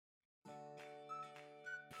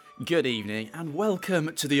Good evening and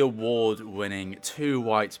welcome to the award-winning Two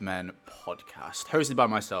White Men podcast, hosted by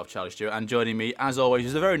myself, Charlie Stewart, and joining me, as always,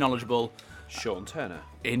 is the very knowledgeable Sean Turner.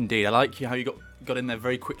 Indeed, I like how you got in there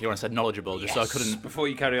very quickly when I said knowledgeable, just so I couldn't... Before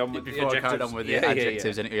you carry on with the adjectives. I carried on with the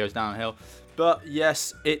adjectives and it goes downhill. But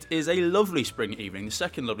yes, it is a lovely spring evening, the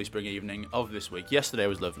second lovely spring evening of this week. Yesterday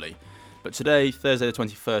was lovely. But today, Thursday the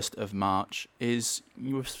 21st of March,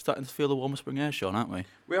 we're starting to feel the warmer spring air, Sean, aren't we?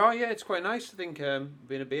 We are, yeah. It's quite nice, I think,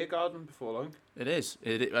 being a beer garden before long. It is. I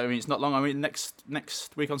mean, it's not long. I mean, next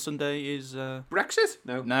week on Sunday is... Brexit?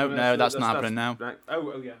 No, that's not happening now. Right.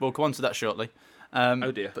 Oh, yeah. We'll come on to that shortly.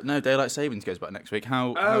 Oh, dear. But no, Daylight Savings goes back next week. How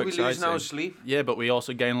we exciting. lose an hour's sleep. Yeah, but we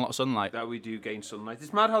also gain a lot of sunlight. That we do gain sunlight.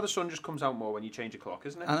 It's mad how the sun just comes out more when you change a clock,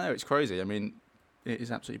 isn't it? I know, it's crazy. I mean, it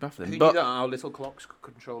is absolutely baffling. Who knew that our little clocks could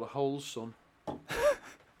control a whole sun?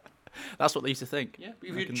 That's what they used to think. Yeah, but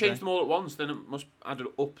if you change them all at once, then it must add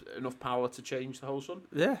up enough power to change the whole sun.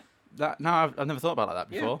 Yeah. I've never thought about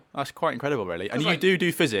that before. Yeah. That's quite incredible, really. And like, you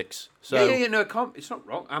do physics. So yeah, no, it's not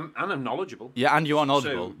wrong. And I'm knowledgeable. Yeah, and you are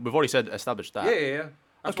knowledgeable. So, we've already established that. Yeah.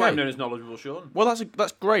 That's why I'm known as Knowledgeable Sean. Well,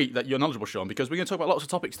 that's great that you're knowledgeable, Sean, because we're going to talk about lots of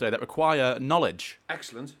topics today that require knowledge.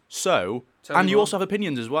 Excellent. So, and you also have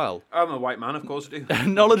opinions as well. I'm a white man, of course I do.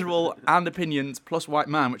 Knowledgeable and opinions plus white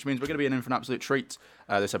man, which means we're going to be in for an absolute treat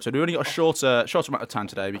this episode. We only got a shorter amount of time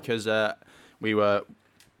today because we were,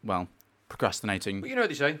 procrastinating. But you know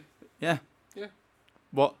what they say. Yeah. Yeah.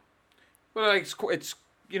 What? Well, like, it's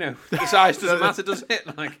the size doesn't matter, does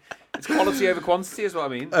it? Like, it's quality over quantity is what I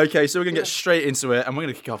mean. Okay, so we're going to get straight into it, and we're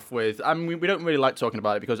going to kick off with... I mean, we don't really like talking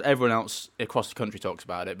about it because everyone else across the country talks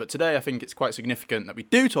about it, but today I think it's quite significant that we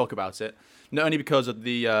do talk about it, not only because of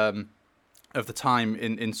the time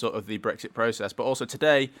in sort of the Brexit process, but also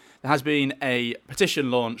today there has been a petition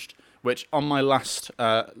launched, which on my last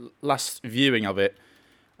viewing of it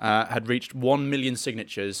had reached 1 million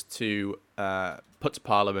signatures to put to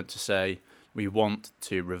Parliament to say... We want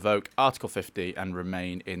to revoke Article 50 and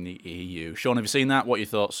remain in the EU. Sean, have you seen that? What are your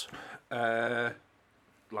thoughts? Not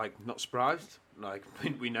surprised. Like,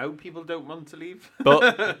 we know people don't want to leave.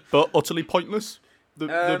 But utterly pointless,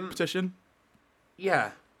 the petition?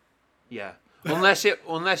 Yeah. Unless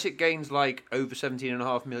it gains, like, over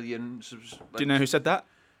 17.5 million... Do you know who said that?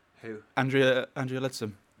 Who? Andrea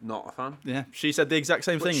Leadsom. Not a fan. Yeah, she said the exact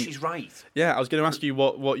same thing. She's right. Yeah, I was going to ask you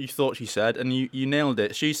what you thought she said, and you nailed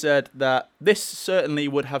it. She said that this certainly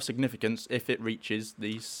would have significance if it reaches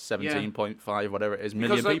these 17.5, whatever it is,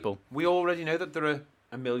 million people. We already know that there are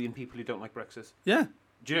 1 million people who don't like Brexit. Yeah.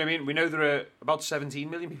 Do you know what I mean? We know there are about 17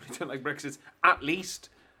 million people who don't like Brexit, at least.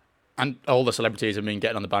 And all the celebrities have been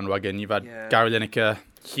getting on the bandwagon. You've had Gary Lineker,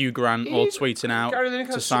 Hugh Grant all tweeting out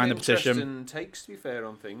to sign the petition. Gary Lineker takes, to be fair,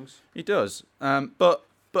 on things. He does.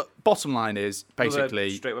 But bottom line is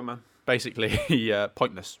basically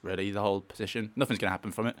pointless, really, the whole petition. Nothing's going to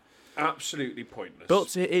happen from it. Absolutely pointless.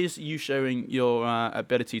 But it is you showing your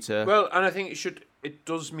ability to... Well, and I think it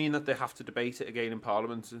does mean that they have to debate it again in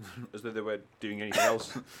Parliament as though they were doing anything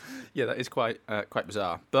else. Yeah, that is quite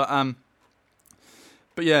bizarre. But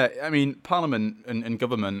yeah, I mean, Parliament and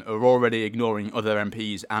government are already ignoring other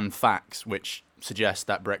MPs and facts which suggest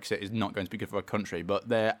that Brexit is not going to be good for our country, but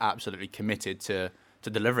they're absolutely committed to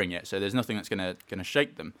delivering it, so there's nothing that's going to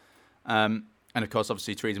shake them. And of course,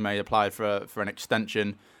 obviously, Theresa May applied for an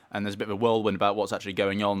extension, and there's a bit of a whirlwind about what's actually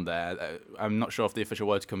going on there. I'm not sure if the official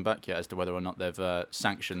word's come back yet as to whether or not they've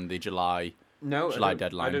sanctioned the July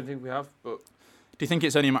deadline. I don't think we have. But do you think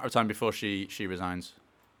it's only a matter of time before she resigns?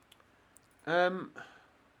 She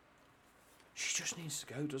just needs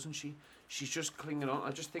to go, doesn't she? She's just clinging on.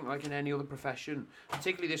 I just think, like in any other profession,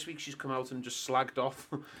 particularly this week, she's come out and just slagged off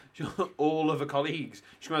all of her colleagues.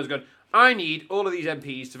 She's come out and gone, I need all of these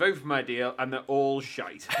MPs to vote for my deal, and they're all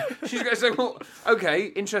shite. She's going to say, well, okay,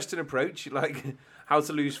 interesting approach, like how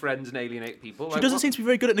to lose friends and alienate people. She doesn't seem to be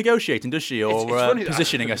very good at negotiating, does she, or it's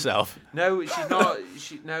positioning herself? No, she's not.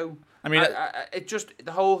 No. I mean,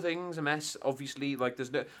 the whole thing's a mess. Obviously, like I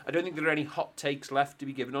don't think there are any hot takes left to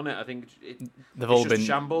be given on it. I think they've all been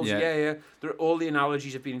shambles. Yeah. All the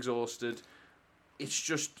analogies have been exhausted. It's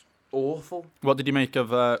just awful. What did you make of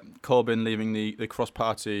Corbyn leaving the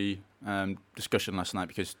cross-party discussion last night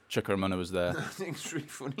because Chuka Umunna was there? I think it's really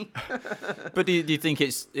funny. But do you think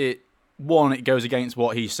it goes against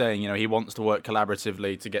what he's saying? You know, he wants to work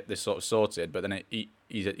collaboratively to get this sort of sorted, but then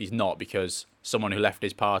he's not because someone who left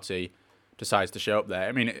his party decides to show up there.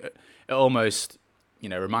 I mean, it almost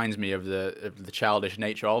reminds me of the childish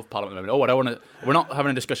nature of Parliament at the moment. We're not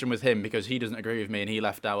having a discussion with him because he doesn't agree with me and he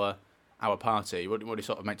left our party. What do you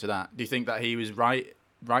sort of make to that? Do you think that he was right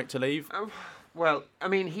to leave? Well, I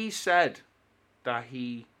mean, he said that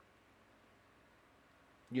he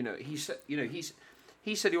he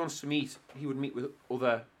said he wants to meet. He would meet with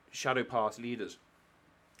other shadow party leaders,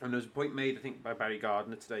 and there was a point made, I think, by Barry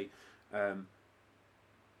Gardiner today,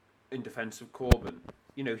 in defence of Corbyn.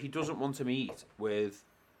 He doesn't want to meet with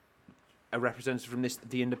a representative from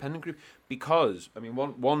the independent group because, I mean,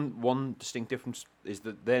 one distinct difference is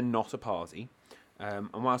that they're not a party, and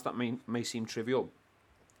whilst that may seem trivial,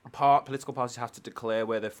 political parties have to declare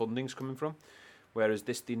where their funding's coming from, whereas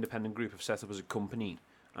the independent group have set up as a company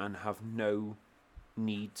and have no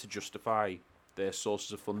need to justify their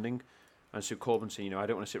sources of funding. And so Corbyn saying, I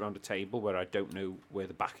don't want to sit around a table where I don't know where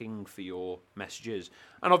the backing for your message is.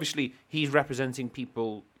 And obviously, he's representing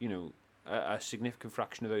people, a significant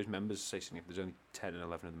fraction of those members, say significant, there's only 10 and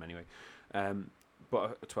 11 of them anyway,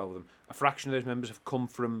 but 12 of them. A fraction of those members have come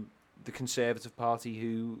from the Conservative Party,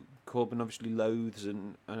 who Corbyn obviously loathes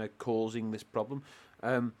and are causing this problem.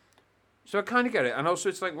 So I kind of get it. And also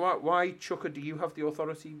it's like, why, Chucker, do you have the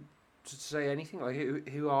authority to say anything? Like,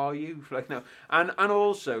 who are you? Like, no. And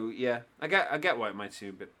also, yeah, I get why it might seem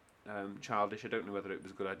a bit childish. I don't know whether it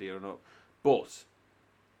was a good idea or not, but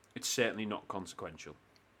it's certainly not consequential.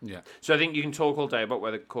 Yeah. So I think you can talk all day about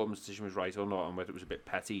whether Corbyn's decision was right or not, and whether it was a bit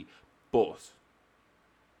petty, but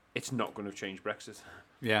it's not going to change Brexit.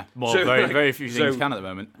 Yeah. Very few things can at the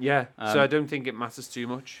moment. Yeah. So I don't think it matters too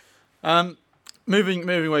much. Moving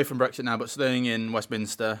away from Brexit now, but staying in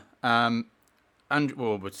Westminster. We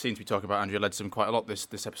seem to be talking about Andrea Leadsom quite a lot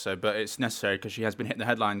this episode, but it's necessary because she has been hitting the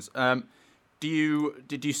headlines.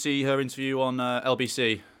 Did you see her interview on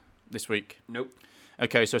LBC this week? Nope.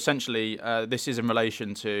 Okay, so essentially, this is in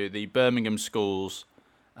relation to the Birmingham schools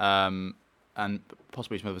and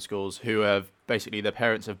possibly some other schools who have basically their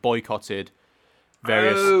parents have boycotted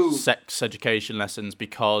various sex education lessons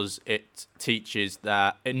because it teaches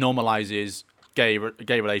that it normalises gay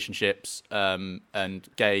relationships and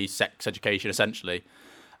gay sex education essentially.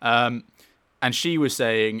 And she was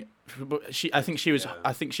saying, I think she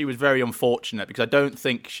was very unfortunate because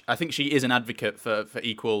I think she is an advocate for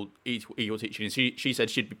equal teaching. She said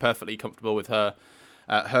she'd be perfectly comfortable with her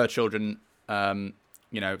children,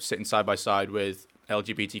 sitting side by side with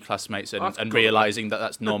LGBT classmates and realizing that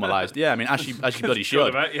that's normalized. Yeah, I mean, as she bloody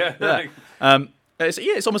should.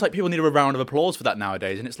 It's almost like people need a round of applause for that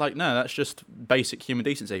nowadays, and it's like, no, that's just basic human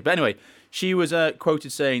decency. But anyway, she was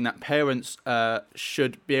quoted saying that parents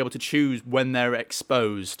should be able to choose when they're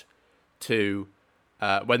exposed to,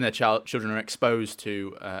 when their children are exposed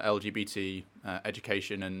to LGBT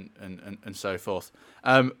education and so forth,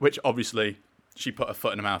 which obviously she put her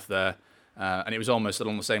foot in her mouth there. And it was almost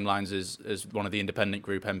along the same lines as one of the independent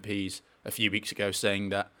group MPs a few weeks ago saying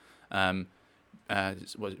that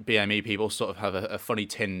BME people sort of have a funny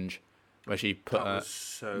tinge where she put that was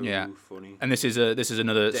so funny. And this is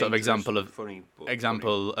another sort of example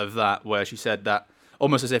of that where she said that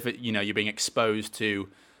almost as if you're being exposed to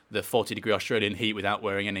the 40-degree Australian heat without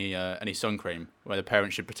wearing any sun cream, where the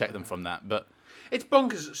parents should protect them from that. But it's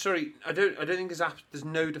bonkers. Sorry, I don't think there's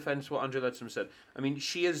no defence to what Andrea Leadsom said. I mean,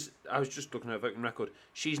 she is. I was just looking at her voting record.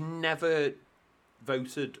 She's never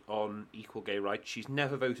voted on equal gay rights. She's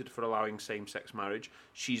never voted for allowing same-sex marriage.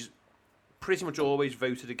 She's pretty much always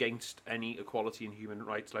voted against any equality and human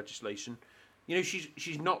rights legislation.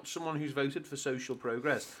 She's not someone who's voted for social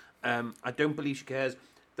progress. I don't believe she cares.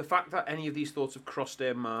 The fact that any of these thoughts have crossed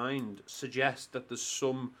her mind suggests that there's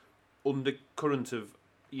some undercurrent of,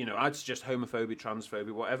 I'd suggest homophobia,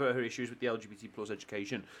 transphobia, whatever her issues with the LGBT plus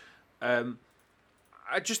education.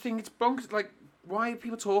 I just think it's bonkers. Like, why are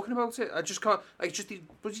people talking about it? I just can't. Like, just these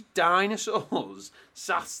bloody dinosaurs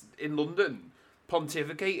sat in London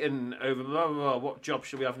pontificating over blah, blah, blah, what job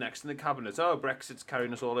should we have next in the cabinet? Oh, Brexit's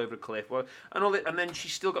carrying us all over a cliff. Well, and all that, and then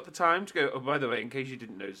she's still got the time to go, oh, by the way, in case you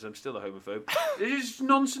didn't notice, I'm still a homophobe. It's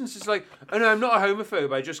nonsense. It's like, oh no, I'm not a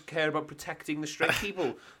homophobe. I just care about protecting the straight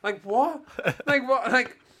people. Like, what? Like, what?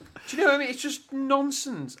 Like, do you know what I mean? It's just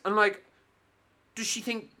nonsense. And like, does she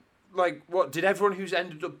think, like, what, did everyone who's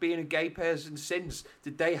ended up being a gay person since,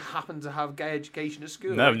 did they happen to have gay education at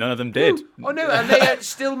school? No, like, none of them did. Oh no, and they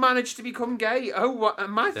still managed to become gay. Oh, what?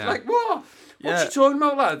 Like, what? What's she talking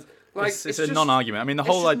about, lad? Like, it's a non-argument. I mean, the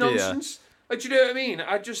whole idea. Nonsense. Like, do you know what I mean?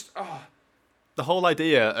 The whole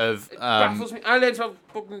idea of it baffles me. I learned about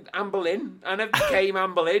fucking Anne Boleyn. I never became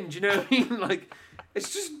Anne Boleyn. Do you know what I mean? Like,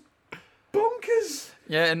 it's just bonkers.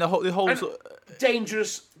 Yeah, and the whole and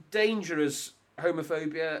dangerous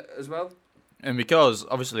homophobia as well. And because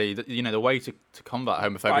obviously, the way to combat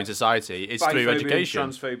homophobia in society is through education.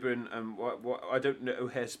 Transphobia, and what I don't know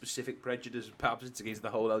her specific prejudice. Perhaps it's against the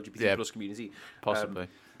whole LGBT plus community, possibly.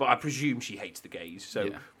 But I presume she hates the gays. So,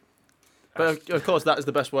 but of course, that is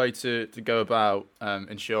the best way to go about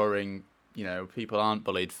ensuring people aren't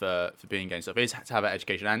bullied for being gay and stuff, is to have an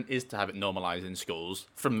education and is to have it normalised in schools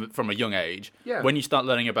from a young age. Yeah. When you start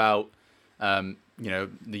learning about,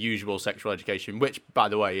 the usual sexual education, which, by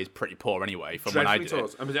the way, is pretty poor anyway from when I did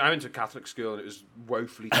it. I went to a Catholic school and it was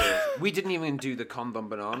woefully taught. We didn't even do the condom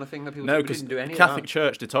banana thing that people No, do. We because didn't do any Catholic of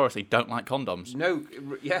Church notoriously don't like condoms. that. No,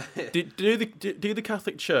 yeah. Do the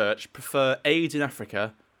Catholic Church prefer AIDS in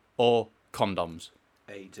Africa or condoms?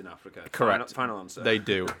 AIDS in Africa. Correct. Final answer. They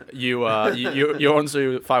do. You're on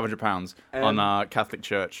to £500 on our Catholic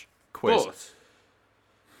Church quiz.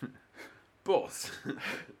 But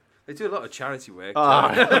they do a lot of charity work.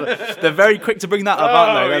 They're very quick to bring that up,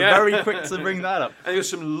 aren't they? They're very quick to bring that up. And there's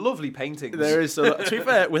some lovely paintings. There is. To be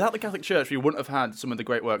fair, without the Catholic Church, we wouldn't have had some of the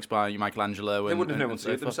great works by Michelangelo. They wouldn't have known what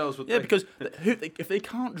to do themselves, would they? Because if they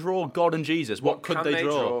can't draw God and Jesus, what could they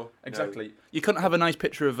draw? Exactly. No. You couldn't have a nice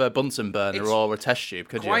picture of a Bunsen burner or a test tube,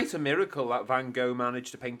 could you? Quite a miracle that Van Gogh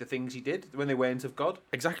managed to paint the things he did when they weren't of God.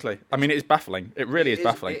 Exactly. I mean, it's baffling. It really is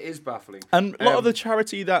baffling. It is baffling. And a lot of the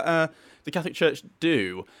charity that the Catholic Church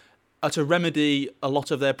do are to remedy a lot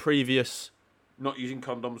of their previous... Not using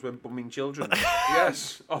condoms when bumming children.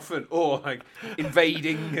 Yes, often. Or like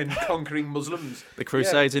invading and conquering Muslims. The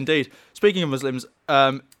Crusades, indeed. Speaking of Muslims,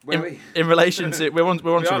 in relation to... We're on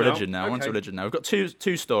to religion now. Okay. We're on to religion now. We've got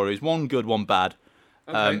two stories, one good, one bad,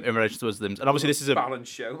 in relation to Muslims. And obviously this is a...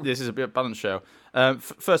 balanced show. This is a balanced show.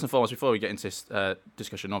 First and foremost, before we get into this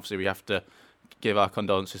discussion, obviously we have to give our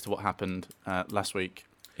condolences to what happened last week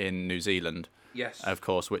in New Zealand. Yes, of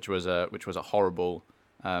course, which was a horrible,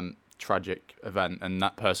 tragic event, and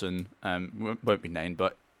that person won't be named,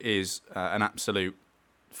 but is an absolute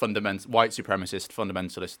white supremacist,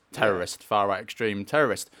 fundamentalist, terrorist, far right extreme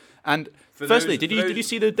terrorist. And firstly, did you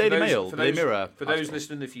see the Daily Mail, the Daily Mirror? For those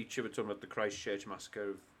listening in the future, we're talking about the Christchurch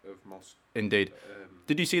massacre of Moss. Indeed.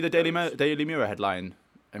 Did you see the Daily Mirror headline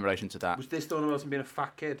in relation to that? Was this the one about him being a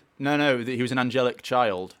fat kid? No, he was an angelic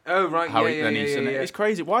child. Oh, right, yeah. It's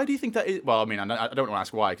crazy. Why do you think that is? Well, I mean, I don't want to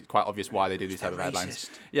ask why. It's quite obvious why they do these type of headlines.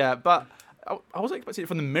 Yeah, but I wasn't expecting it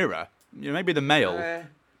from the Mirror. Maybe the Mail.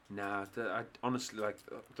 Nah, I honestly,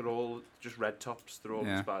 they're all just red tops. They're all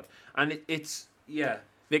just bad. And it's. The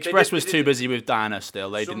Express was too busy with Diana still.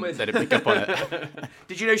 They didn't pick up on it.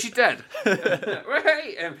 Did you know she's dead?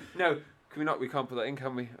 Wait, no, we can't put that in,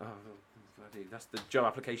 can we? Oh, that's the job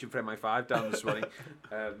application for MI5 down this morning.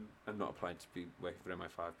 I'm not applying to be working for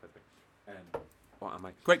MI5, by the way. What am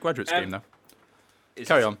I? Great graduate scheme, though.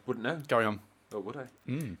 Carry on. Wouldn't know. Carry on. Oh, would I?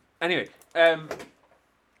 Anyway,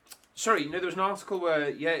 sorry, there was an article where,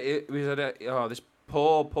 it was this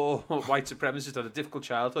poor white supremacist had a difficult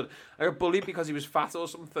childhood. I got bullied because he was fat or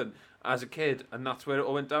something as a kid, and that's where it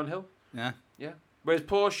all went downhill. Yeah. Yeah. Whereas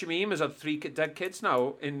poor Shamim has had 3 dead kids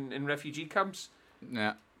now in refugee camps.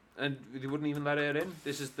 Yeah. And they wouldn't even let her in.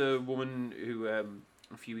 This is the woman who, a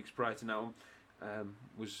few weeks prior to now,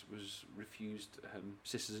 was refused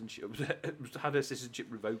citizenship, had her citizenship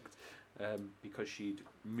revoked because she'd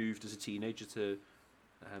moved as a teenager to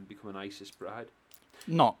become an ISIS bride.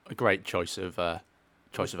 Not a great choice of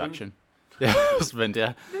action. Yeah, husband.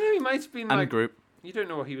 Yeah. No, he might have been and group. You don't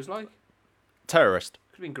know what he was like. Terrorist.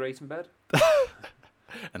 Could have been great in bed.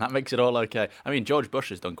 And that makes it all okay. I mean, George Bush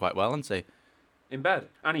has done quite well, hasn't he? In bed.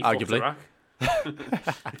 And he arguably. fucked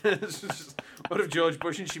Iraq. What have George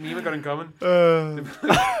Bush and Shamima got in common?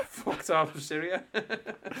 Fucked half of Syria.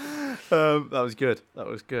 That was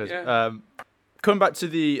good. Yeah. Coming back to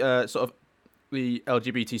the sort of the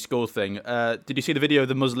LGBT school thing, did you see the video of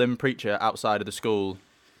the Muslim preacher outside of the school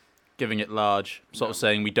giving it large, sort of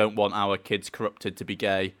saying we don't want our kids corrupted to be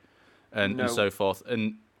gay and so forth?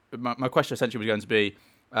 And my question essentially was going to be,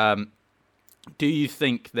 do you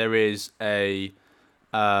think there is a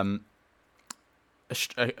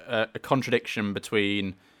contradiction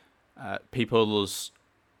between people's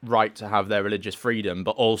right to have their religious freedom,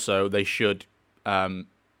 but also they should, in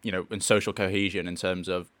social cohesion in terms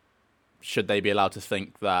of should they be allowed to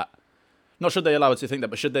think that, not should they allowed to think that,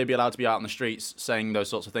 but should they be allowed to be out on the streets saying those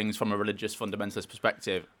sorts of things from a religious fundamentalist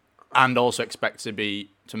perspective and also expect to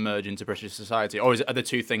merge into British society? Or are the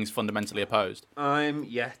two things fundamentally opposed? I'm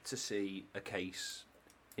yet to see a case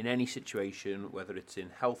in any situation, whether it's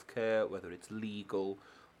in healthcare, whether it's legal,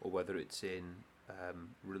 or whether it's in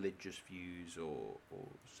religious views or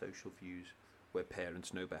social views, where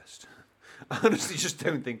parents know best. I honestly just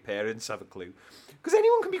don't think parents have a clue, because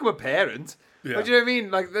anyone can become a parent. Yeah. Like, do you know what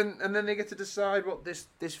I mean? And then they get to decide what this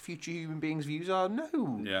future human being's views are.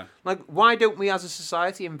 No. Yeah. Like, why don't we as a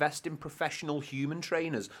society invest in professional human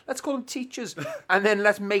trainers? Let's call them teachers, and then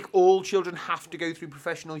let's make all children have to go through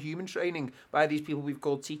professional human training by these people we've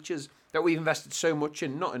called teachers that we've invested so much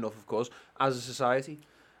in, not enough, of course, as a society.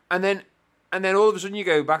 And then And then all of a sudden you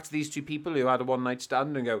go back to these two people who had a one-night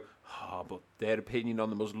stand and go, but their opinion on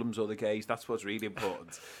the Muslims or the gays, that's what's really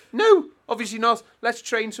important. No, obviously not. Let's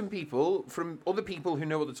train some people from other people who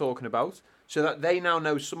know what they're talking about so that they now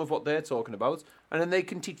know some of what they're talking about, and then they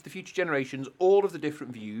can teach the future generations all of the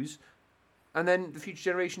different views, and then the future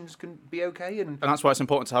generations can be okay. And that's why it's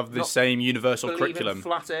important to have the same universal curriculum. In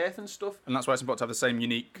flat earth and stuff. And that's why it's important to have the same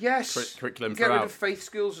unique curriculum Get throughout. rid of faith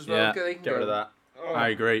schools as well. Yeah, get rid of that. Oh, I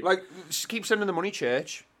agree. Like, just keep sending the money,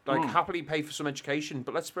 church. Like, happily pay for some education,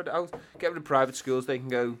 but let's spread it out. Get rid of private schools, they can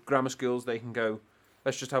go. Grammar schools, they can go.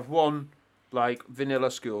 Let's just have one, like,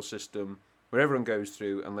 vanilla school system where everyone goes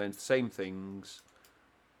through and learns the same things,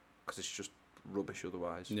 because it's just rubbish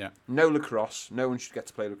otherwise. Yeah. No lacrosse. No one should get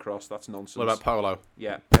to play lacrosse. That's nonsense. What about polo?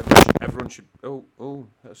 Yeah. Everyone should... Oh,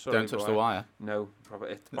 sorry. Don't touch the wire. No,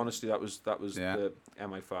 probably. Honestly, that was the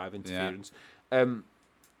MI5 interference. Yeah.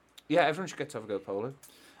 Yeah, everyone should get to have a go at polo.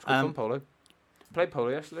 It's good fun, polo. Played polo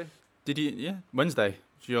yesterday. Did you? Yeah, Wednesday.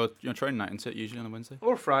 So your training night, isn't it? Usually on a Wednesday.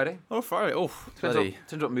 Or Friday. Oh, Friday. Oh,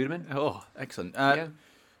 depends what mood I'm in. Oh, excellent. Yeah.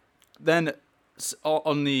 Then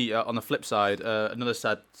on the flip side, another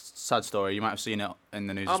sad story. You might have seen it in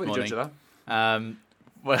the news this morning. I'll be the judge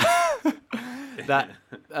of that.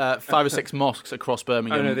 That 5 or 6 mosques across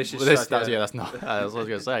Birmingham. Oh no, this is sad, that's not. That's what I was going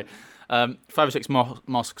to say. 5 or 6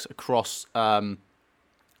 mosques across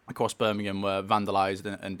Birmingham were vandalised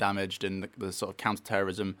and damaged, and the sort of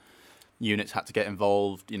counter-terrorism units had to get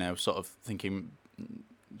involved, you know, sort of thinking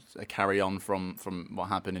a carry on from what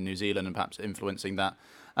happened in New Zealand and perhaps influencing that.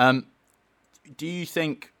 Do you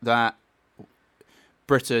think that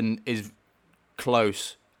Britain is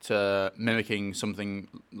close to mimicking something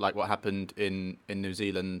like what happened in New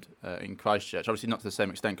Zealand in Christchurch? Obviously not to the same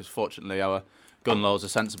extent, because fortunately our gun laws are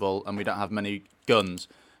sensible and we don't have many guns.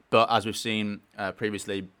 But as we've seen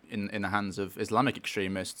previously in the hands of Islamic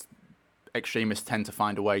extremists tend to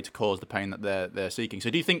find a way to cause the pain that they're seeking. So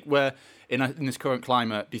do you think we're, in this current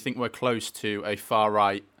climate, do you think we're close to a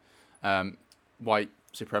far-right white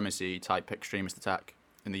supremacy type extremist attack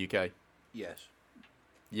in the UK? Yes.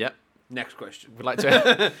 Yep. Next question. Would like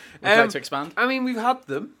to expand? I mean, we've had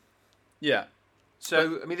them. Yeah.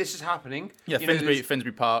 So, I mean, this is happening. Yeah,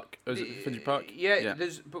 Finsbury Park. Was it Finsbury Park? Yeah,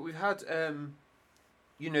 but we've had...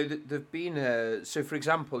 there've been... so, for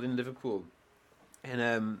example, in Liverpool,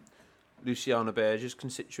 in Luciana Berger's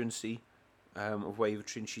constituency of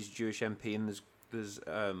Wavertree, and she's a Jewish MP, and there's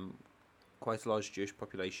quite a large Jewish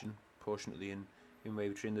population, proportionately, in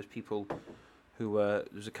Wavertree, and there's people who... there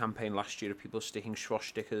was a campaign last year of people sticking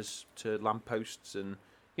swastikas to lampposts and,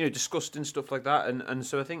 disgusting stuff like that. And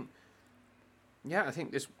so I think... Yeah, I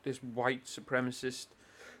think this white supremacist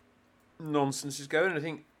nonsense is going, and I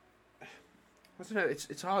think... I don't know,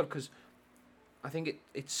 it's hard because I think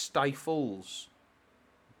it stifles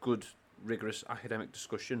good, rigorous academic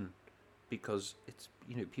discussion, because it's,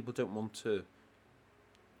 people don't want to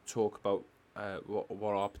talk about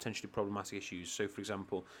what are potentially problematic issues. So, for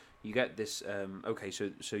example, you get this,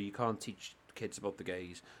 so you can't teach kids about the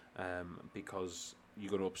gays because you're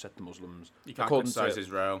going to upset the Muslims. You can't criticise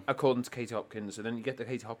Israel. According to Katie Hopkins. And then you get the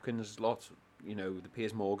Katie Hopkins lot, the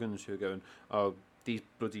Piers Morgans, who are going, oh, these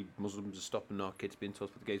bloody Muslims are stopping our kids being taught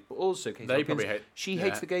about the gays. But also, Katie Hopkins,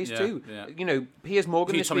 hates the gays too. Yeah. Piers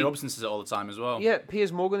Morgan this Tommy week... Robinson says it all the time as well. Yeah,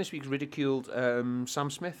 Piers Morgan this week ridiculed Sam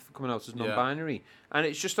Smith for coming out as non-binary. And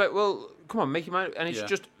it's just like, well, come on, make your mind... And it's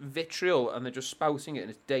just vitriol, and they're just spouting it,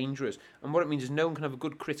 and it's dangerous. And what it means is no one can have a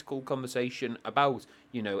good critical conversation about,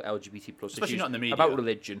 LGBT plus Especially issues. not in the media. About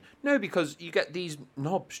religion. No, because you get these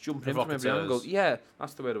knobs jumping in from every angle. Yeah,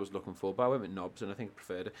 that's the word I was looking for, but I went with knobs, and I think I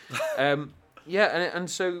preferred it. Yeah, and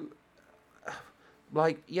so,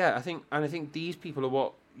 I think these people are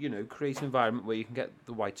what, create an environment where you can get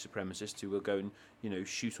the white supremacists who will go and,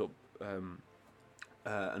 shoot up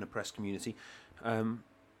an oppressed community. And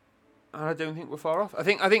I don't think we're far off. I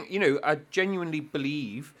think I genuinely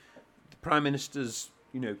believe the Prime Minister's,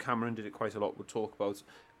 Cameron did it quite a lot, would talk about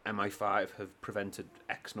MI5 have prevented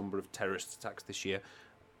X number of terrorist attacks this year.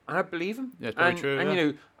 And I believe him. Yeah, it's very true.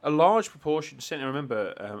 And a large proportion. Certainly, I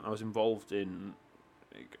remember I was involved in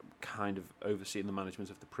kind of overseeing the management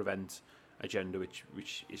of the Prevent agenda,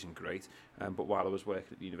 which isn't great. But while I was working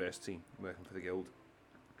at the university, working for the Guild,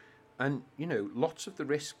 and lots of the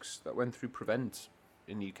risks that went through Prevent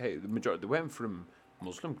in the UK, the majority they went from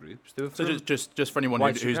Muslim groups. They were so just for anyone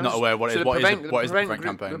who's not aware, what is the Prevent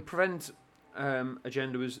campaign? The Prevent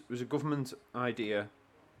agenda was a government idea,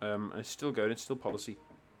 and it's still going. It's still policy.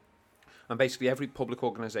 And basically every public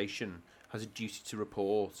organisation has a duty to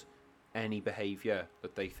report any behaviour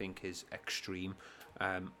that they think is extreme.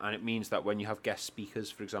 And it means that when you have guest speakers,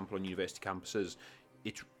 for example, on university campuses,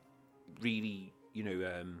 it's really,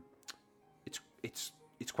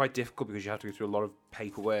 it's quite difficult because you have to go through a lot of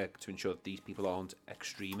paperwork to ensure that these people aren't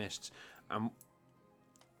extremists. And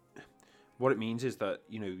what it means is that,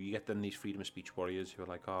 you get then these freedom of speech warriors who are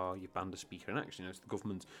like, oh, you banned a speaker, and actually, it's the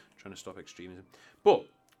government trying to stop extremism. But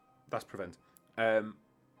that's Prevent.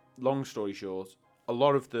 Long story short, a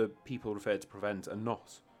lot of the people referred to Prevent are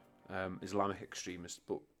not Islamic extremists,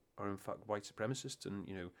 but are in fact white supremacists and,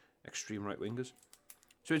 extreme right-wingers.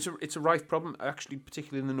 So it's a rife problem, actually,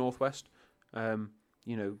 particularly in the Northwest.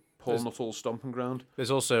 Paul Nuttall's stomping ground.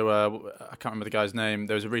 There's also, I can't remember the guy's name,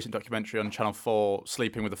 there was a recent documentary on Channel 4,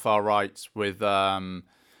 Sleeping with the Far Right, with, it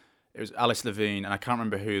was Alice Levine, and I can't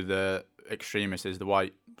remember who the extremist is, the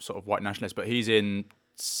white nationalist, but he's in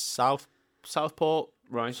Southport,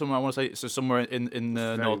 right? Somewhere, I want to say, so somewhere in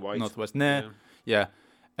the Northwest, yeah.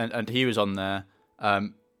 And he was on there,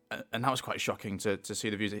 and that was quite shocking to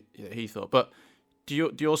see the views that he thought. But do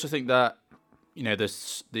you also think that,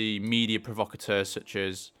 the media provocateurs such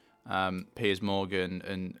as Piers Morgan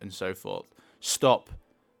and so forth stop?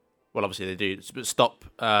 Well, obviously they do, but stop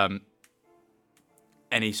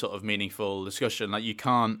any sort of meaningful discussion. Like you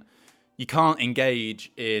can't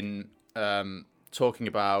engage in talking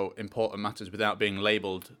about important matters without being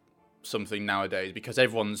labelled something nowadays, because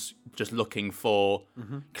everyone's just looking for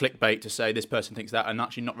clickbait to say this person thinks that, and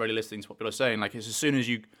actually not really listening to what people are saying. Like, it's as soon as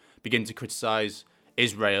you begin to criticise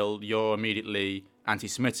Israel, you're immediately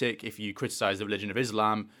anti-Semitic. If you criticise the religion of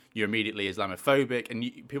Islam, you're immediately Islamophobic. And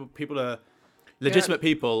people are legitimate.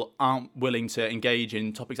 People aren't willing to engage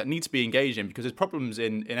in topics that need to be engaged in, because there's problems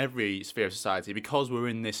in every sphere of society, because we're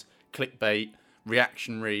in this clickbait,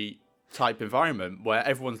 reactionary type environment where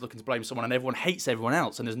everyone's looking to blame someone and everyone hates everyone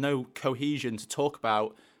else, and there's no cohesion to talk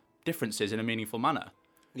about differences in a meaningful manner.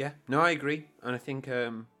 Yeah, no, I agree, and I think,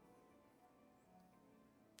 I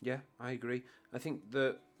agree. I think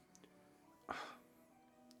that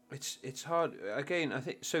it's hard. Again, I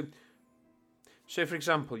think so. So, for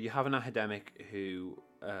example, you have an academic who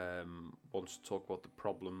wants to talk about the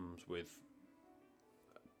problems with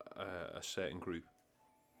a certain group,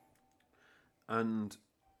 and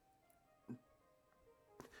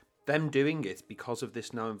them doing it because of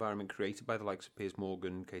this now environment created by the likes of Piers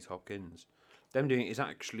Morgan, Kate Hopkins, them doing it is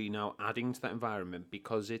actually now adding to that environment,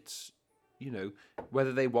 because it's,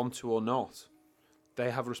 whether they want to or not,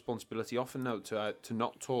 they have a responsibility often now to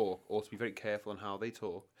not talk, or to be very careful on how they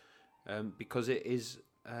talk, because it is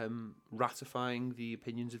ratifying the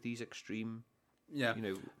opinions of these extreme,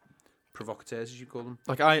 provocateurs, as you call them.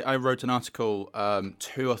 Like I wrote an article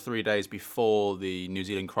 2 or 3 days before the New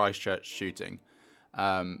Zealand Christchurch shooting,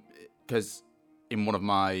 because in one of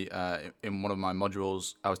my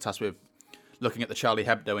modules I was tasked with looking at the Charlie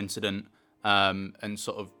Hebdo incident, and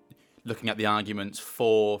sort of looking at the arguments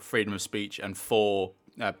for freedom of speech and for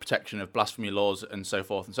protection of blasphemy laws and so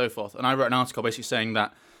forth and so forth. And I wrote an article basically saying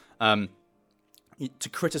that to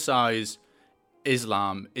criticise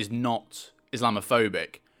Islam is not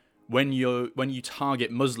Islamophobic. When you target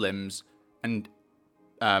Muslims and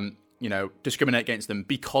discriminate against them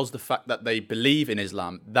because the fact that they believe in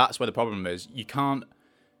Islam, that's where the problem is. You can't,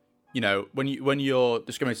 when you're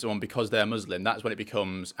discriminating someone because they're Muslim, that's when it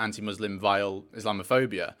becomes anti-Muslim, vile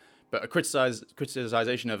Islamophobia. But a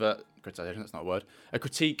criticization of a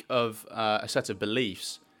critique of a set of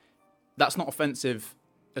beliefs, that's not offensive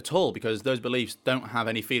at all, because those beliefs don't have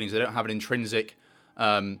any feelings. They don't have an intrinsic,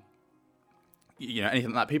 anything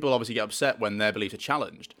like that. People obviously get upset when their beliefs are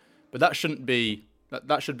challenged, but that shouldn't be.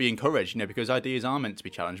 That should be encouraged, because ideas are meant to be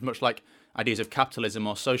challenged, much like ideas of capitalism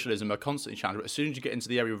or socialism are constantly challenged. But as soon as you get into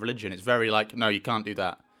the area of religion, it's very like, no, you can't do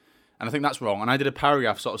that. And I think that's wrong. And I did a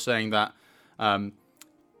paragraph sort of saying that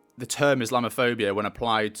the term Islamophobia, when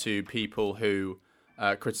applied to people who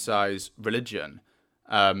criticise religion,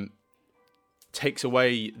 takes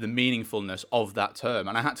away the meaningfulness of that term.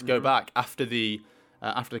 And I had to go back after the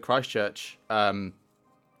Christchurch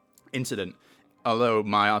incident. Although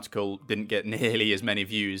my article didn't get nearly as many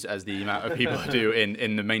views as the amount of people who do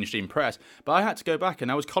in the mainstream press, but I had to go back,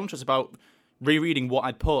 and I was conscious about rereading what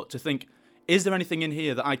I'd put to think, is there anything in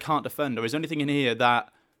here that I can't defend, or is there anything in here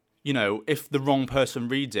that, if the wrong person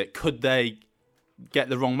reads it, could they get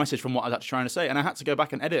the wrong message from what I was actually trying to say? And I had to go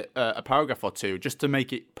back and edit a paragraph or two just to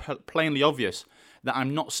make it plainly obvious that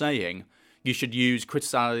I'm not saying you should use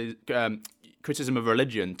criticism of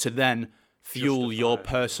religion to then fuel your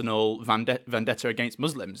personal vendetta against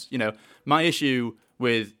Muslims. My issue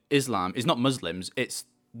with Islam is not Muslims; it's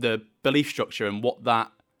the belief structure and what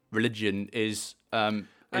that religion is provocative.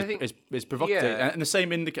 Yeah. And the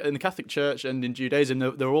same in the Catholic Church and in Judaism.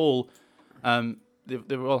 They're all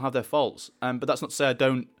they all have their faults. But that's not to say I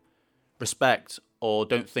don't respect or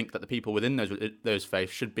don't think that the people within those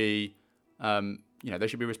faiths should be, they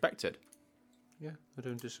should be respected. Yeah, I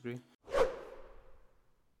don't disagree.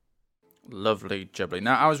 Lovely jubbly.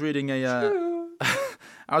 Now I was reading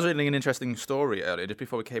I was reading an interesting story earlier, just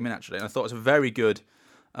before we came in actually, and I thought it was a very good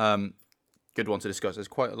one to discuss. There's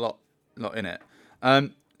quite a lot in it.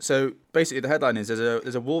 So basically, the headline is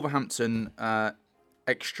there's a Wolverhampton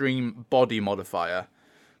extreme body modifier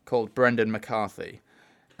called Brendan McCarthy,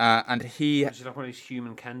 and he. Is he like one of these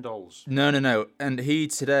human Ken dolls? No, and he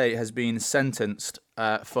today has been sentenced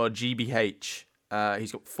for GBH.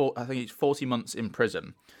 He's got I think he's 40 months in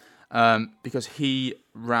prison. Because he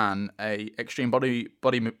ran a extreme body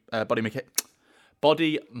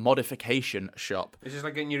modification shop. Is this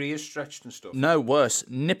like getting your ears stretched and stuff? No, worse.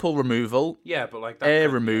 Nipple removal. Yeah, but like that.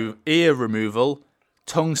 Ear removal,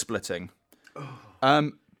 tongue splitting.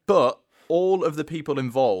 But all of the people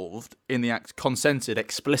involved in the act consented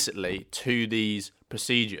explicitly to these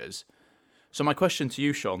procedures. So my question to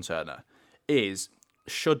you, Sean Turner, is: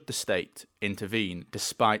 should the state intervene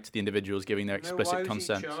despite the individuals giving their explicit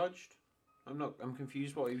consent? Why was he charged? I'm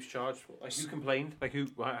confused what he was charged for. Like, who complained? Like,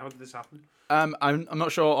 how did this happen? I'm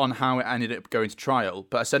not sure on how it ended up going to trial,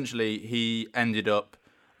 but essentially he ended up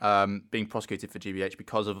being prosecuted for GBH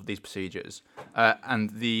because of these procedures. And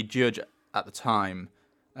the judge at the time,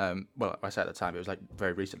 I say at the time, it was like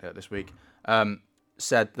very recently, like this week,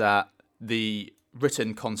 said that the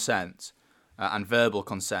written consent and verbal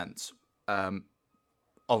consent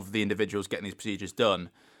of the individuals getting these procedures done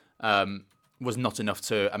was not enough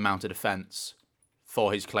to amount a defence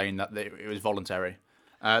for his claim that it was voluntary.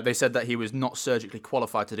 They said that he was not surgically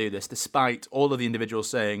qualified to do this, despite all of the individuals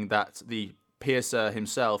saying that the piercer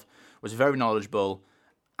himself was very knowledgeable,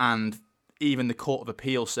 and even the Court of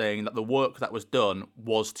Appeal saying that the work that was done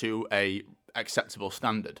was to a acceptable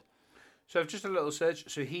standard. So just a little search.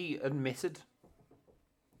 So he admitted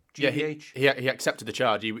GBH? Yeah, he accepted the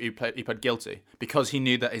charge. He pled guilty because he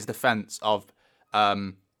knew that his defence of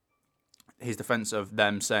them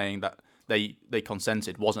saying that they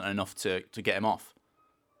consented wasn't enough to get him off.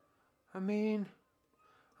 I mean,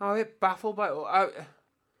 I'm a bit baffled by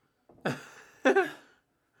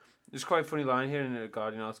There's quite a funny line here in a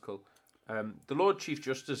Guardian article. The Lord Chief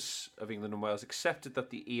Justice of England and Wales accepted that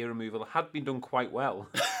the ear removal had been done quite well,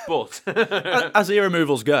 but as ear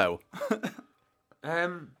removals go.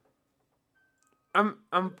 I'm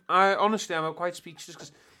quite speechless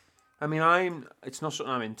because, I mean, it's not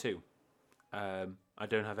something I'm into. I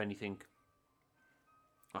don't have anything.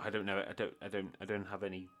 I don't know. I don't have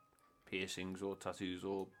any piercings or tattoos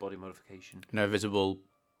or body modification. No visible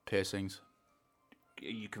piercings. Are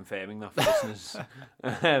you confirming that for listeners?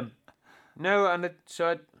 No, and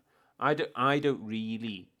I don't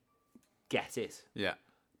really get it. Yeah,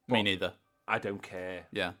 me neither. I don't care.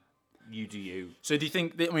 Yeah. You do you. So do you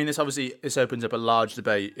think, this opens up a large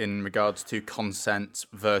debate in regards to consent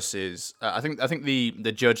versus, I think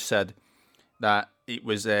the judge said that it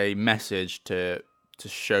was a message to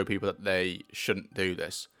show people that they shouldn't do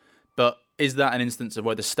this. But is that an instance of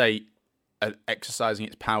where the state are exercising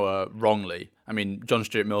its power wrongly? I mean, John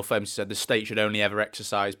Stuart Mill famously said the state should only ever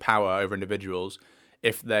exercise power over individuals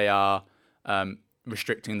if they are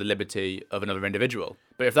restricting the liberty of another individual.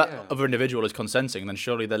 But if that other individual is consenting, then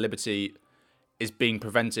surely their liberty is being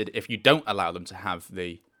prevented if you don't allow them to have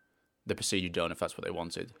the procedure done, if that's what they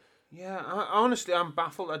wanted. Yeah, honestly, I'm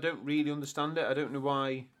baffled. I don't really understand it. I don't know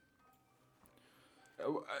why.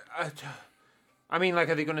 I mean, like,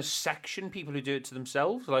 are they going to section people who do it to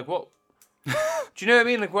themselves? Like, what? Do you know what I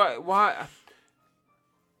mean? Like, why?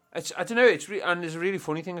 I don't know. And there's a really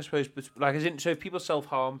funny thing, I suppose. But like, so if people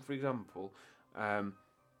self-harm, for example,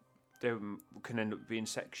 they can end up being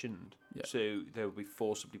sectioned. Yeah. So they will be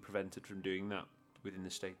forcibly prevented from doing that within the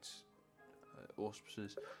state's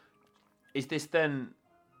auspices. Is this then?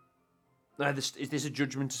 Is this a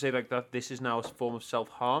judgment to say like that? This is now a form of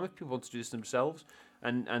self-harm if people want to do this themselves,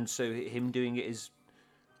 and so him doing it is.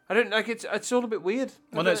 I don't like it's all a bit weird.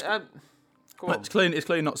 Well, it's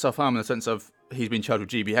clearly not self-harm in the sense of he's been charged with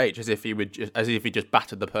GBH as if he just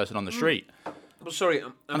battered the person on the street. Well, sorry,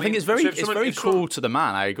 I think it's very cruel to the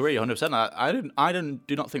man. I agree 100%. I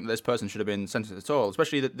do not think that this person should have been sentenced at all.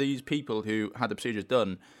 Especially that these people who had the procedures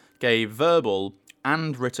done gave verbal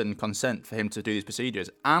and written consent for him to do these procedures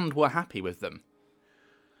and were happy with them.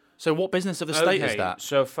 So what business of the state is that?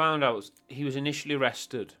 So I found out he was initially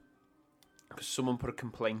arrested because someone put a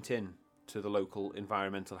complaint in to the local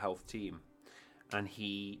environmental health team, and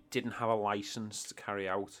he didn't have a license to carry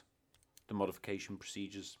out the modification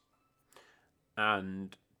procedures.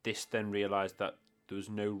 And this then realised that there was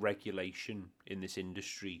no regulation in this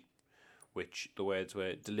industry which the words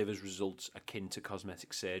were delivers results akin to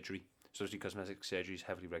cosmetic surgery. So obviously cosmetic surgery is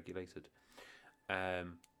heavily regulated. So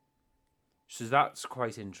that's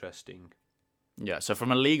quite interesting. Yeah, so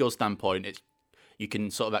from a legal standpoint, you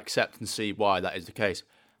can sort of accept and see why that is the case.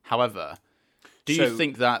 However, do you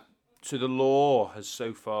think that... So the law has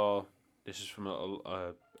so far... This is from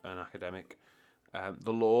an academic.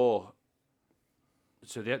 The law...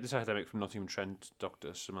 So this academic from Nottingham Trent,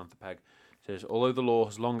 Dr. Samantha Pegg, says, although the law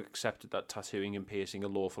has long accepted that tattooing and piercing are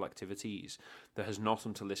lawful activities, there has not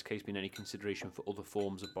until this case been any consideration for other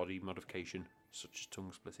forms of body modification, such as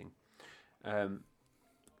tongue splitting. So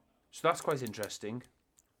that's quite interesting.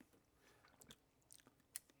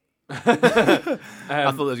 I thought there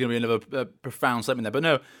was going to be another profound statement there, but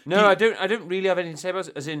no. No, I don't really have anything to say about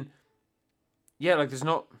it. As in, yeah, like there's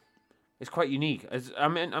not. It's quite unique.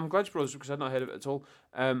 I'm glad you brought this up because I'd not heard of it at all.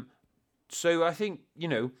 So I think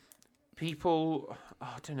people.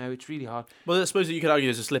 I don't know. It's really hard. Well, I suppose that you could argue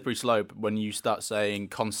there's a slippery slope when you start saying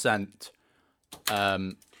consent.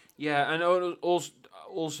 Yeah, and also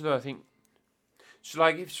though, I think. So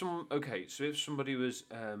like if somebody was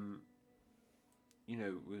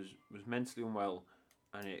was mentally unwell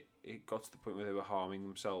and it got to the point where they were harming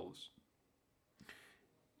themselves.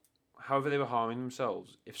 However they were harming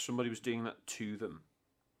themselves, if somebody was doing that to them,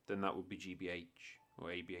 then that would be GBH or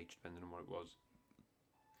ABH, depending on what it was.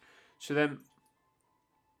 So then,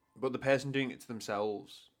 but the person doing it to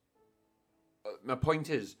themselves, my point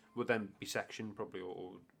is, would then be sectioned probably,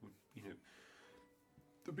 or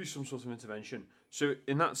there'd be some sort of intervention. So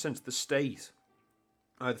in that sense, the state,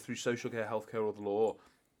 either through social care, healthcare, or the law,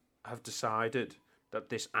 have decided that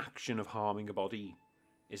this action of harming a body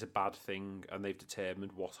is a bad thing, and they've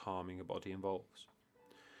determined what harming a body involves.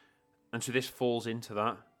 And so this falls into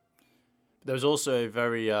that. There's also a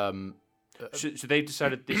very... So they've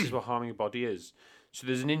decided this is what harming a body is. So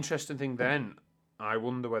there's an interesting thing then. I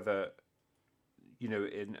wonder whether,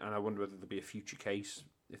 and I wonder whether there'll be a future case,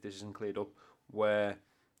 if this isn't cleared up, where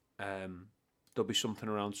there'll be something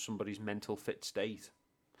around somebody's mental fit state,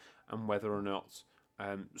 and whether or not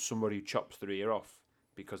somebody who chops their ear off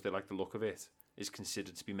because they like the look of it is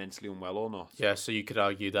considered to be mentally unwell or not. Yeah, so you could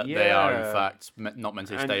argue that they are in fact not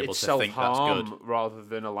mentally stable to think that's good, rather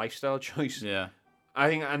than a lifestyle choice. Yeah, I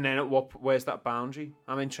think. And then where's that boundary?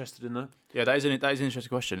 I'm interested in that. Yeah, that is an interesting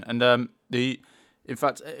question. And in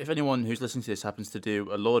fact, if anyone who's listening to this happens to do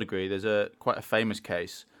a law degree, there's quite a famous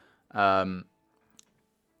case. I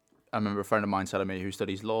remember a friend of mine telling me who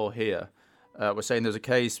studies law here was saying there's a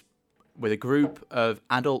case with a group of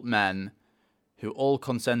adult men who all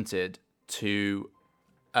consented to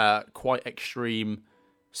quite extreme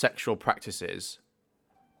sexual practices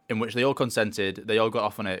in which they all consented, they all got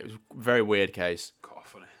off on it. It was a very weird case. Got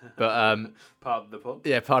off on it. But pardon the pun.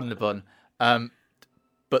 Yeah, pardon the pun.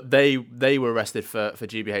 But they were arrested for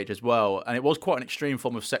GBH as well, and it was quite an extreme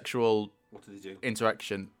form of sexual What did they do?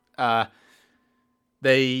 Interaction. I'm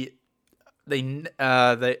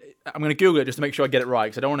going to Google it just to make sure I get it right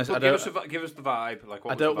because I don't want to. Give us the vibe. Like,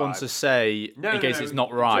 what I don't want to say in case it's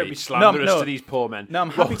not right. Don't be slanderous to these poor men. No, I'm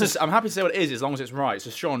happy to say what it is as long as it's right. So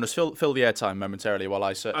Sean, just fill the airtime momentarily while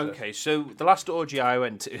I search. Okay, so the last orgy I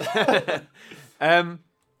went to, I'm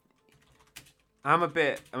a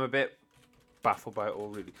bit baffled by it all.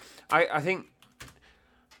 Really, I think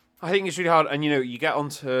it's really hard, and you get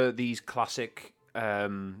onto these classic.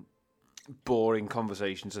 Boring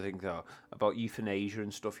conversations, I think, though, about euthanasia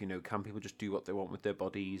and stuff. Can people just do what they want with their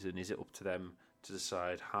bodies, and is it up to them to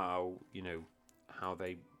decide how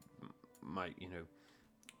they might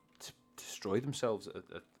destroy themselves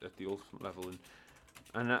at the ultimate level?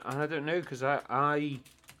 And I don't know, because I'm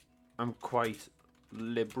quite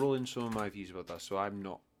liberal in some of my views about that, so I'm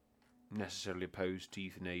not necessarily opposed to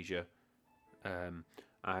euthanasia.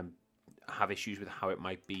 I have issues with how it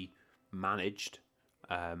might be managed.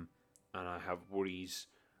 And I have worries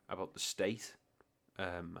about the state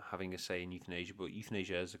having a say in euthanasia, but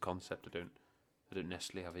euthanasia as a concept, I don't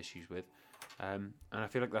necessarily have issues with. And I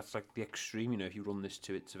feel like that's like the extreme, if you run this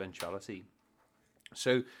to its eventuality.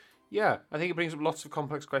 So, yeah, I think it brings up lots of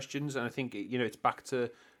complex questions, and I think it's back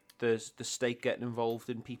to the state getting involved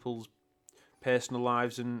in people's personal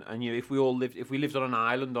lives, and if we lived on an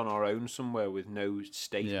island on our own somewhere with no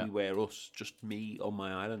state, we were us, just me on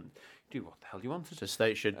my island. Do what the hell you wanted. The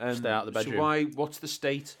state should stay out of the bedroom. So what's the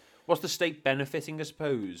state benefiting, I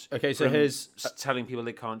suppose? Okay, so here's telling people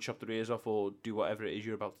they can't chop their ears off or do whatever it is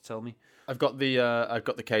you're about to tell me. I've got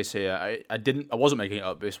the case here. I wasn't making it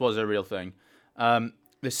up. This was a real thing.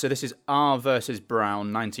 This is R versus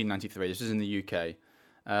Brown, 1993. This is in the UK.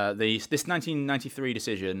 This 1993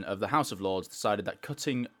 decision of the House of Lords decided that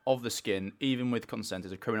cutting of the skin, even with consent,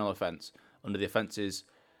 is a criminal offence. under the Offences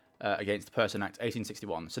Against the Person Act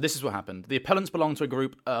 1861. So this is what happened. The appellants belonged to a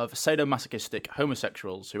group of sadomasochistic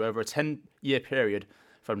homosexuals who, over a 10-year period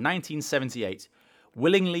from 1978,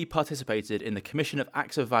 willingly participated in the commission of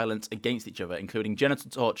acts of violence against each other, including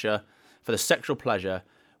genital torture for the sexual pleasure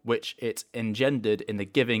which it engendered in the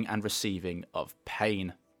giving and receiving of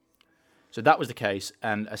pain. So that was the case,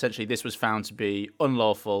 and essentially this was found to be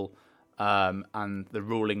unlawful, and the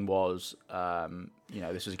ruling was,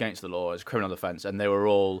 this was against the law, as a criminal offence, and they were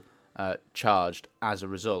all charged as a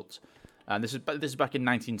result. And this is back in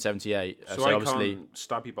 1978. So I obviously can't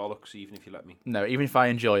stab your bollocks even if you let me. No, even if I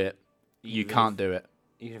enjoy it, you can't do it.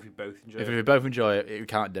 Even if we both enjoy it. If we both enjoy it, you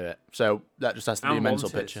can't do it. So that just has to be a mental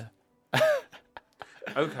picture.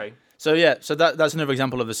 Okay. So that's another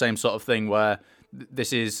example of the same sort of thing where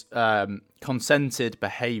this is consented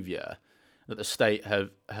behaviour that the state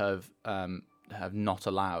have not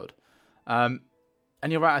allowed. And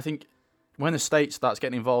you're right. I think when the state starts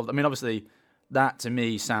getting involved, I mean, obviously, that to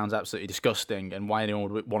me sounds absolutely disgusting, and why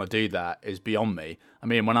anyone would want to do that is beyond me. I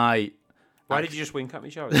mean, why did you just wink at me,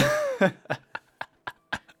 Charlie?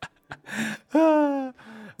 I've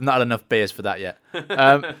not had enough beers for that yet.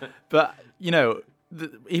 But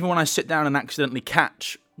even when I sit down and accidentally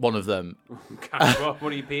catch one of them, catch what?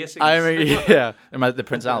 What are you piercing? I mean, yeah, the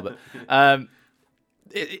Prince Albert.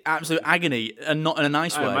 Absolute agony, and not in a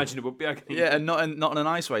nice way. I imagine it would be agony. Yeah, and not in a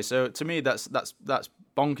nice way. So to me, that's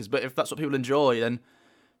bonkers. But if that's what people enjoy, then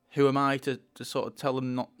who am I to sort of tell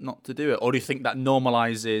them not to do it? Or do you think that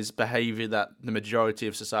normalises behaviour that the majority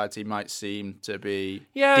of society might seem to be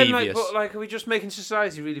devious? But are we just making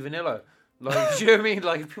society really vanilla? Like, do you know what I mean?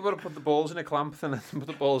 Like, if people want to put the balls in a clamp, then let them put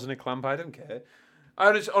the balls in a clamp. I don't care.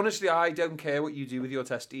 Honestly, I don't care what you do with your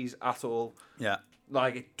testes at all. Yeah.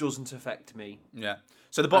 Like, it doesn't affect me. Yeah.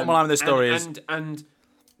 So the bottom line of this story is... And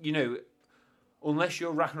unless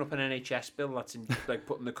you're racking up an NHS bill that's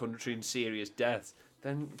putting the country in serious debt,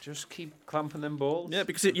 then just keep clamping them balls. Yeah,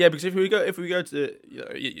 because if we go to...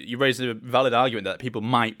 You raise a valid argument that people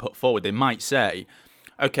might put forward. They might say,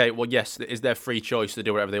 okay, well, yes, it is their free choice to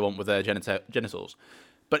do whatever they want with their genitals.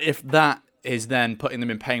 But if that is then putting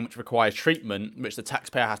them in pain, which requires treatment, which the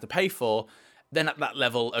taxpayer has to pay for... Then at that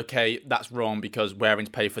level, okay, that's wrong because we're having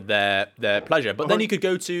to pay for their pleasure. But then you could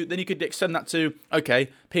extend that to, okay,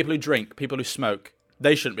 people who drink, people who smoke,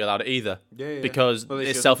 they shouldn't be allowed it either because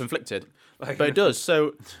it's self-inflicted. But it does.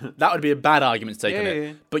 So that would be a bad argument to take on it.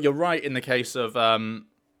 Yeah. But you're right in the case of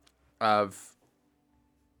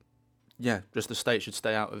just the state should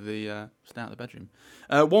stay out of the bedroom.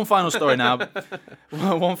 One final story now.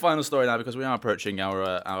 One final story now because we are approaching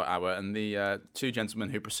our hour, and the two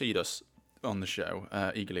gentlemen who precede us on the show,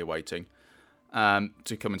 eagerly awaiting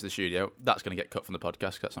to come into the studio. That's going to get cut from the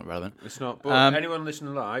podcast because that's not relevant. It's not. But anyone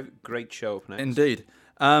listening live, great show up next. Indeed.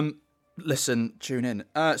 Listen, tune in.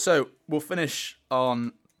 So we'll finish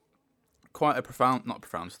on quite not a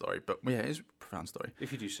profound story, but yeah, it is a profound story.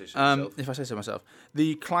 If you do say so yourself. If I say so myself.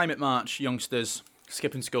 The Climate March youngsters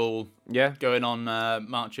skipping school, going on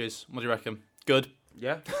marches. What do you reckon? Good?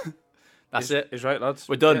 Yeah. That's it. It's right, lads.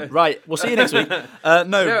 We're done. Yeah. Right. We'll see you next week. No.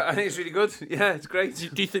 Yeah, I think it's really good. Yeah, it's great.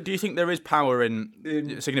 Do you think there is power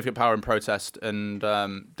in significant power in protest and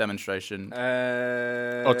demonstration,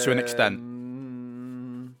 or to an extent?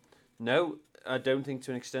 No, I don't think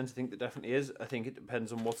to an extent. I think there definitely is. I think it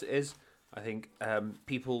depends on what it is. I think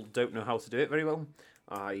people don't know how to do it very well.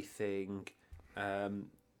 I think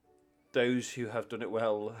those who have done it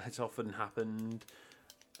well, it's often happened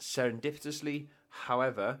serendipitously.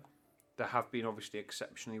 However, there have been obviously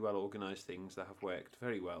exceptionally well organised things that have worked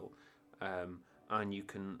very well, and you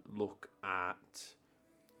can look at,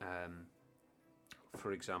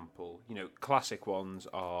 for example, classic ones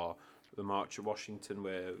are the March of Washington,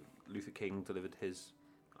 where Luther King delivered his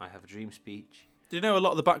 "I Have a Dream" speech. Do you know a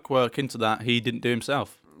lot of the back work into that he didn't do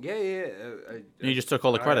himself? Yeah. You just took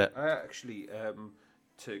all the credit. I actually,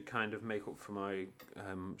 to kind of make up for my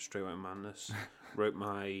straight white madness, wrote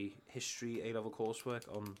my history A-level coursework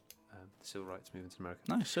on the civil rights movement in America.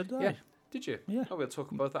 Nice, so did I. Yeah. Did you? Yeah. Oh, we'll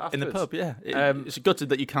talk about that afterwards. In the pub, yeah. It's gutted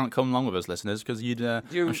that you can't come along with us, listeners, because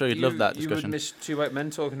I'm sure you'd love that discussion. You would miss two white men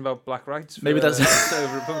talking about black rights. Maybe that's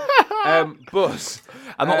over a pub. But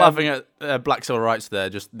I'm not laughing at black civil rights there.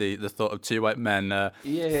 Just the thought of two white men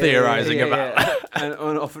theorising about and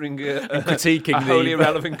offering and critiquing a wholly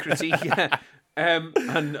irrelevant critique,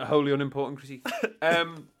 and a wholly unimportant critique.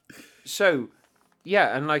 So,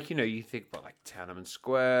 yeah, and you think about Tiananmen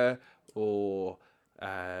Square, or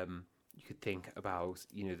you could think about,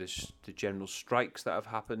 the general strikes that have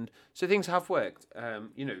happened. So things have worked.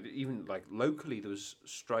 Even like locally, there was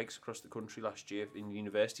strikes across the country last year in the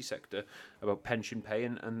university sector about pension pay,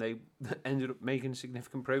 and they ended up making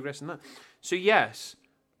significant progress in that. So yes,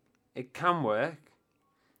 it can work.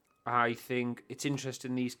 I think it's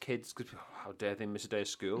interesting, these kids, because how dare they miss a day of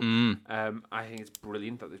school? I think it's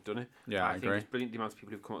brilliant that they've done it. Yeah, I think agree. It's brilliant the amount of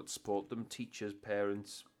people who've come out to support them, teachers,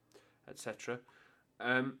 parents, etc.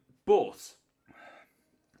 But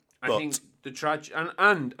I think the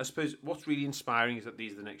and I suppose what's really inspiring is that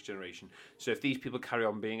these are the next generation. So if these people carry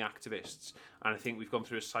on being activists, and I think we've gone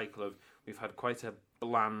through a cycle of, we've had quite a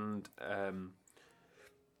bland,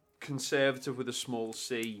 conservative with a small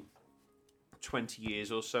c, 20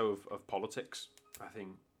 years or so of politics. I think,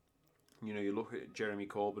 you look at Jeremy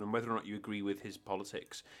Corbyn, and whether or not you agree with his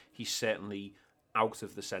politics, he's certainly out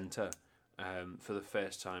of the centre for the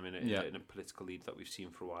first time in a political lead that we've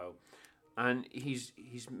seen for a while. And he's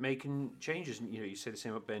making changes. And, you say the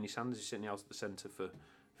same about Bernie Sanders. He's certainly out of the centre for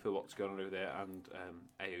what's going on over there, and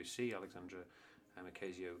AOC, Alexandra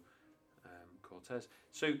Ocasio-Cortez.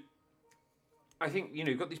 So I think,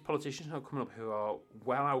 you've got these politicians now coming up who are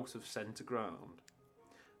well out of centre ground,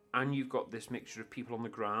 and you've got this mixture of people on the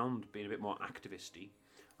ground being a bit more activisty.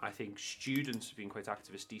 I think students have been quite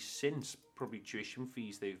activisty since probably tuition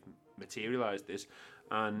fees. They've materialised this,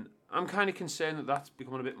 and I'm kind of concerned that that's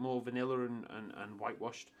becoming a bit more vanilla and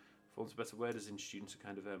whitewashed, for want of a better word, as in students are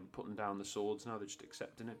kind of putting down the swords now. They're just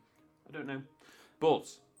accepting it. I don't know. But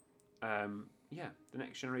the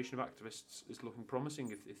next generation of activists is looking promising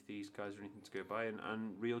if these guys are anything to go by,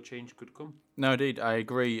 and real change could come. No, indeed, I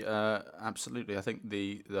agree absolutely. I think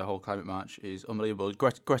the whole climate march is unbelievable.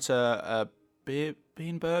 Greta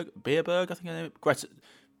Beerberg, I think her name.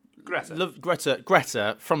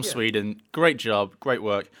 Greta from Sweden. Great job, great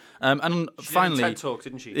work. And she finally, did a TED Talk,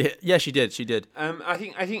 didn't she? Yeah, she did. She did. I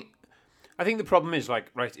think the problem is, right,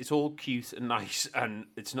 it's all cute and nice, and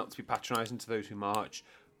it's not to be patronising to those who march,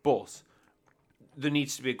 but there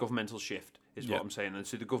needs to be a governmental shift, is what I'm saying. And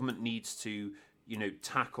so the government needs to,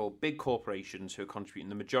 tackle big corporations who are contributing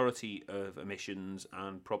the majority of emissions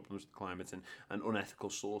and problems with the climate and unethical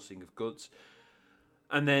sourcing of goods.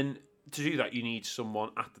 And then to do that, you need someone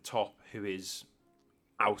at the top who is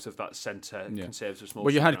out of that centre, conservative small.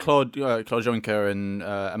 Well, you had Claude Juncker and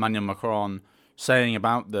Emmanuel Macron saying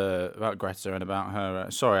about Greta and about her.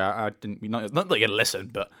 Sorry, I didn't. Not that you're gonna listen,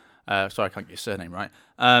 but sorry, I can't get your surname right.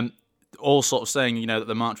 All sort of saying, that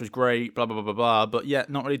the march was great, blah blah blah blah blah, but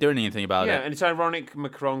not really doing anything about it. Yeah, and it's ironic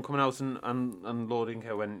Macron coming out and lauding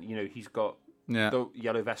her when he's got the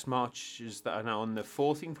yellow vest marches that are now on the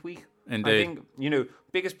 14th week. Indeed. I think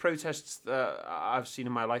biggest protests that I've seen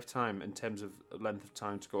in my lifetime in terms of length of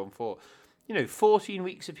time to go on for. 14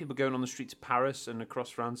 weeks of people going on the streets of Paris and across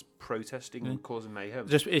France protesting and causing mayhem.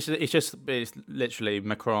 It's literally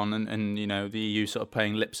Macron and the EU sort of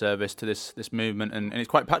paying lip service to this movement, and it's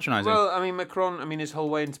quite patronising. Well, Macron, his whole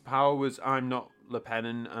way into power was, I'm not Le Pen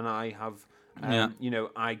and I have,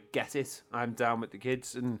 I get it. I'm down with the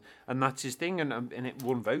kids, and that's his thing, and it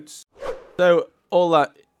won votes. So all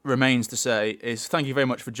that remains to say is thank you very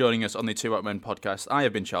much for joining us on the Two White Men podcast. I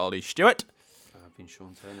have been Charlie Stewart.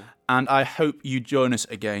 Sean Turner. And I hope you join us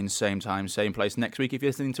again, same time, same place next week. If you're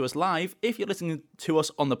listening to us live, if you're listening to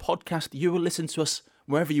us on the podcast, you will listen to us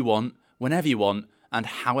wherever you want, whenever you want, and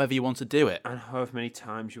however you want to do it. And however many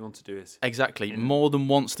times you want to do it. Exactly. More than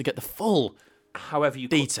once to get the full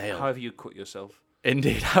detail. However you cut yourself.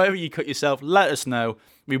 Indeed. However you cut yourself, let us know.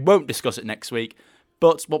 We won't discuss it next week.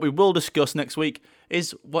 But what we will discuss next week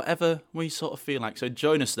is whatever we sort of feel like. So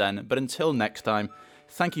join us then. But until next time,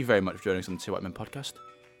 thank you very much for joining us on the Two White Men podcast.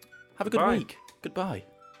 Have a good week. Goodbye.